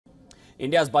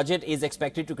India's budget is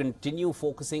expected to continue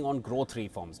focusing on growth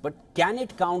reforms. But can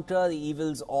it counter the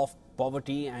evils of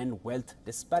poverty and wealth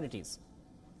disparities?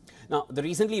 Now, the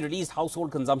recently released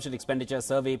Household Consumption Expenditure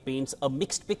Survey paints a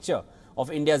mixed picture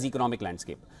of India's economic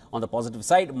landscape. On the positive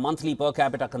side, monthly per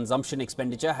capita consumption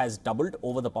expenditure has doubled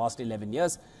over the past 11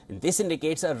 years. And this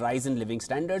indicates a rise in living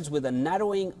standards with a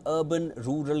narrowing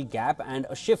urban-rural gap and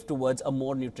a shift towards a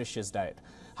more nutritious diet.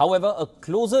 However, a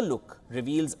closer look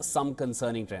reveals some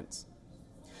concerning trends.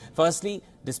 Firstly,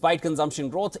 despite consumption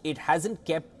growth, it hasn't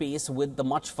kept pace with the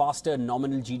much faster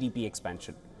nominal GDP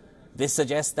expansion. This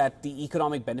suggests that the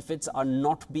economic benefits are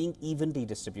not being evenly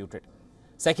distributed.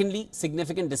 Secondly,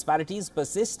 significant disparities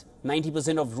persist.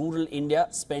 90% of rural India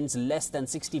spends less than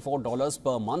 $64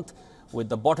 per month, with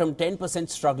the bottom 10%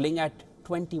 struggling at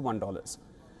 $21.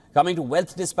 Coming to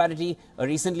wealth disparity, a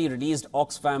recently released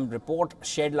Oxfam report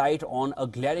shed light on a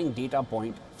glaring data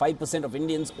point. 5% of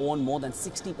Indians own more than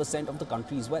 60% of the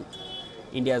country's wealth.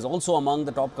 India is also among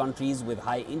the top countries with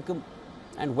high income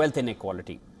and wealth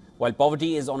inequality. While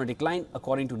poverty is on a decline,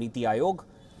 according to Niti Aayog,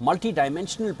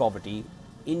 multidimensional poverty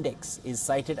index is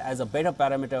cited as a better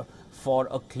parameter for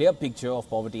a clear picture of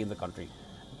poverty in the country.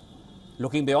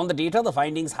 Looking beyond the data, the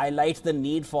findings highlight the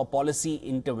need for policy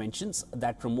interventions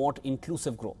that promote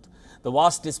inclusive growth. The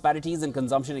vast disparities in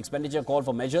consumption expenditure call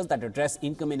for measures that address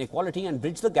income inequality and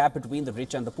bridge the gap between the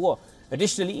rich and the poor.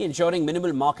 Additionally, ensuring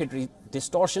minimal market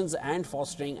distortions and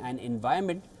fostering an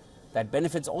environment that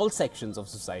benefits all sections of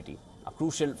society are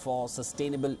crucial for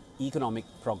sustainable economic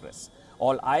progress.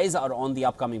 All eyes are on the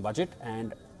upcoming budget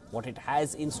and what it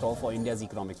has in store for India's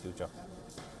economic future.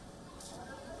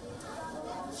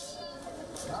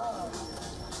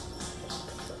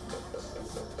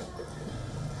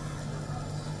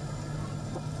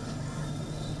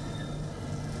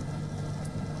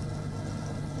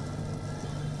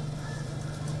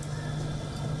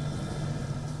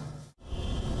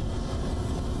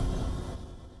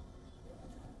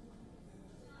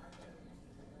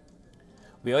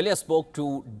 We earlier spoke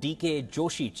to D.K.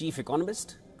 Joshi, Chief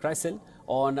Economist, CRISIL,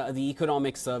 on the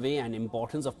economic survey and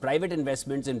importance of private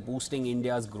investments in boosting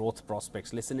India's growth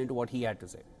prospects. Listen into what he had to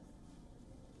say.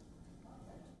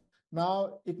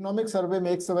 Now, economic survey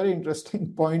makes a very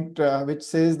interesting point, which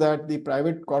says that the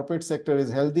private corporate sector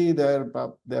is healthy,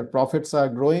 their profits are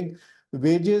growing.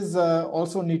 Wages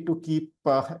also need to keep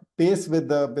pace with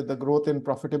the growth in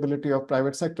profitability of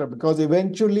private sector, because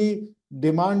eventually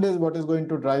demand is what is going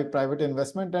to drive private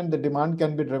investment, and the demand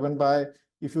can be driven by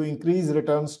if you increase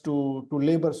returns to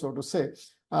labor, so to say.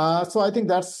 So I think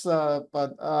that's an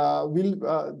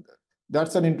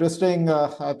interesting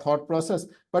thought process.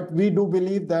 But we do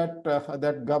believe that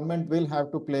that government will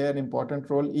have to play an important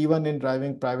role even in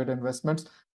driving private investments.